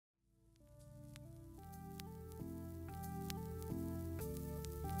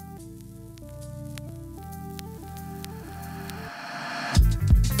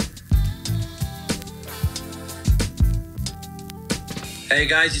Hey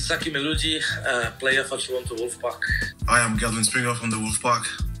guys, it's Hakim Miloudi, player for Toronto Wolfpack. I am Gadwin from the Wolfpack.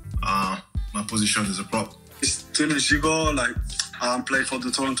 My position is a prop. It's Gigot. I play for the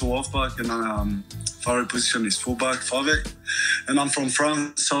Toronto Wolfpack, and favorite position is fullback, forward. And I'm from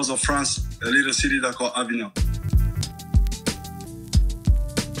France, south of France, a little city that called Avignon.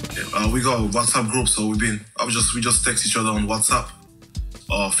 We got a WhatsApp group, so we just text each other on WhatsApp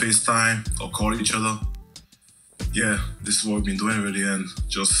or FaceTime or call each other. Yeah, this is what we've been doing really, and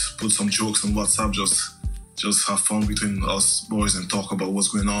just put some jokes on WhatsApp, just have fun between us boys and talk about what's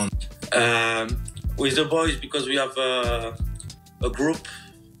going on. With the boys, because we have a group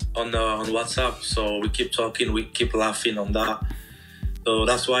on WhatsApp, so we keep talking, we keep laughing on that. So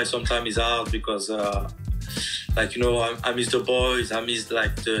that's why sometimes it's hard because, I miss the boys, I miss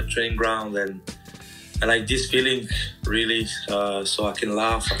the training ground and like this feeling really. So I can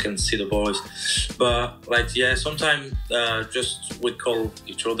laugh, I can see the boys. But sometimes just we call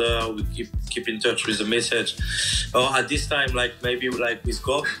each other, we keep in touch with the message. Or at this time, maybe with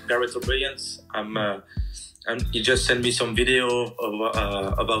Gareth O'Brien's, and he just sent me some video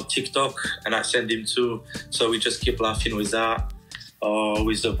about TikTok, and I send him too. So we just keep laughing with that. Or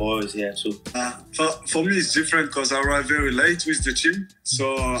with the boys, yeah, too. For me, it's different because I arrive very late with the gym.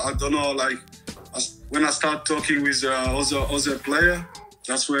 So I don't know, when I start talking with other player,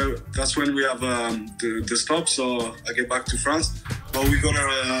 that's when we have the stop. So I get back to France. But we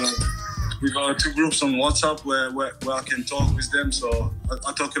got two groups on WhatsApp where I can talk with them. So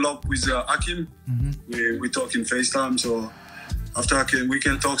I talk a lot with Hakim. Mm-hmm. We talk in FaceTime. So after we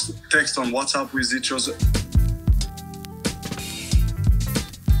can text on WhatsApp with each other.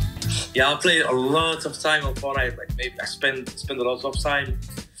 Yeah, I play a lot of time on Fortnite. Maybe I spend a lot of time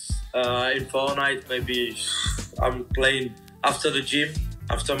in Fortnite. Maybe I'm playing after the gym,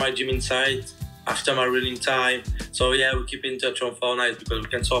 after my gym inside, after my running time. So yeah, we keep in touch on Fortnite because we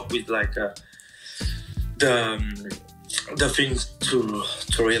can talk with the things to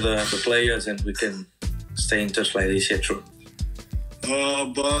read the players, and we can stay in touch like this. Yeah, true.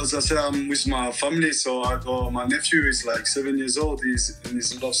 But as I said, I'm with my family, so I go. My nephew is 7 years old. He's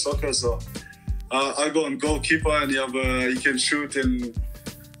loves soccer, so I go and goalkeeper, and he can shoot, and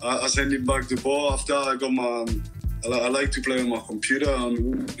I send him back the ball. After I got I like to play on my computer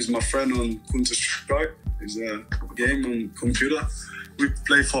and with my friend on Counter Strike. It's a game on computer. We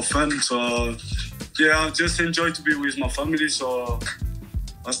play for fun, so yeah, I just enjoy to be with my family. So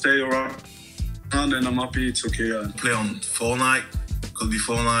I stay around, and I'm happy. It's okay. Play on Fortnite. Could be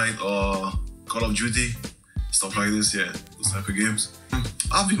Fortnite or Call of Duty, stuff like this, yeah, those type of games.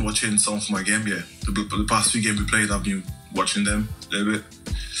 I've been watching some of my game, yeah. The past few games we played, I've been watching them a little bit.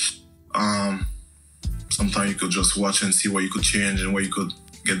 Sometimes you could just watch and see what you could change and what you could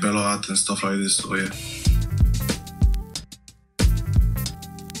get better at and stuff like this, so yeah.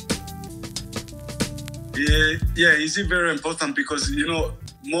 Yeah, it's very important because,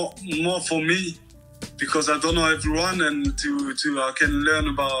 more for me, because I don't know everyone, and I can learn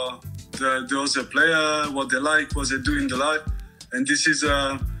about the other player, what they like, what they do in the life. And this is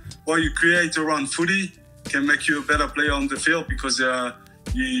what you create around footy can make you a better player on the field, because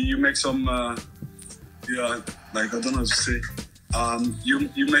you make some, I don't know how to say,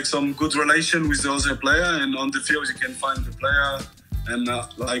 you make some good relation with the other player, and on the field you can find the player. And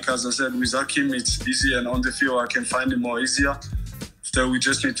as I said, with Hakim, it's easy, and on the field I can find him more easier. So we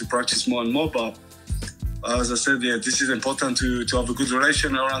just need to practice more and more, but as I said, yeah, this is important to have a good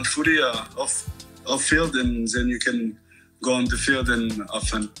relation around footy off field, and then you can go on the field and have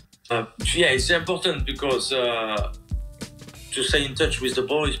fun. Yeah, it's important because to stay in touch with the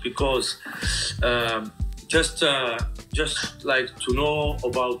boys, because just to know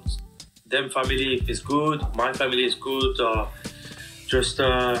about them family, if it's good, my family is good, or just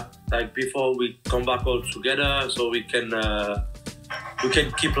before we come back all together, so we can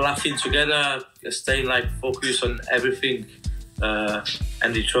keep laughing together, staying focused on everything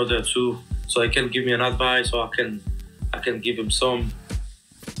and each other too. So he can give me an advice, or I can give him some.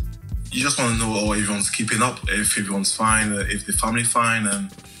 You just want to know how everyone's keeping up, if everyone's fine, if the family fine, and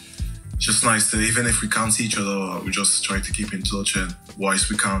just nice to, even if we can't see each other, we just try to keep in touch, and whilst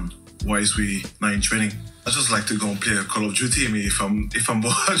we not in training. I just like to go and play a Call of Duty. If I'm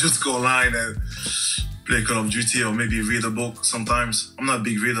bored, I just go online and play Call of Duty, or maybe read a book sometimes. I'm not a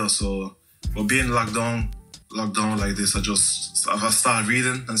big reader, but being locked down like this, I start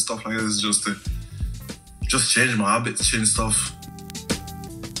reading and stuff like this just to change my habits, change stuff.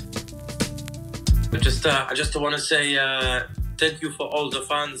 I just want to say thank you for all the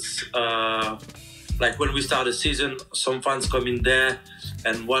fans. When we start the season, some fans come in there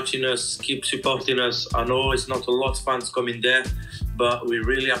and watching us, keep supporting us. I know it's not a lot of fans coming there, but we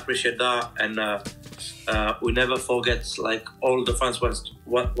really appreciate that, and we never forget like all the fans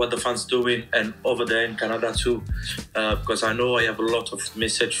what the fans doing, and over there in Canada too, because I know I have a lot of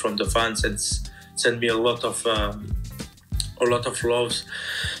message from the fans and send me a lot of loves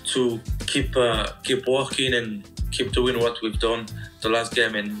to keep working and keep doing what we've done the last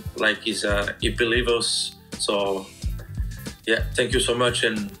game, and like he believe us. So yeah, thank you so much,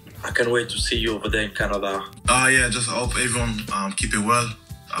 and I can't wait to see you over there in Canada. Yeah, just hope everyone keep it well.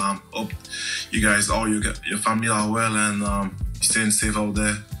 Hope you guys, all your family are well, and staying safe out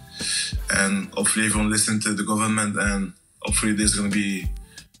there. And hopefully everyone listen to the government, and hopefully this is gonna be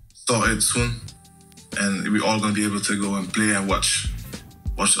started soon, and we're all gonna be able to go and play and watch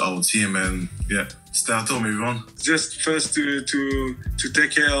our team. And yeah, stay at home, everyone. Just first to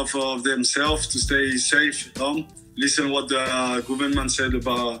take care of themselves, to stay safe at home. Listen what the government said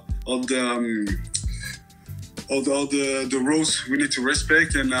about all the rules we need to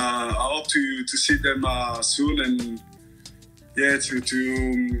respect, and I hope to see them soon, and yeah, to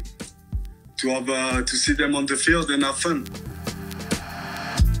see them on the field and have fun.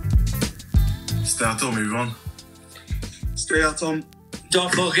 Stay at home, everyone. Stay at home.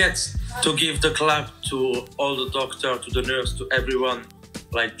 Don't forget to give the clap to all the doctor, to the nurse, to everyone,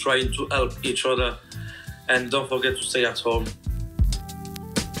 like trying to help each other. And don't forget to stay at home.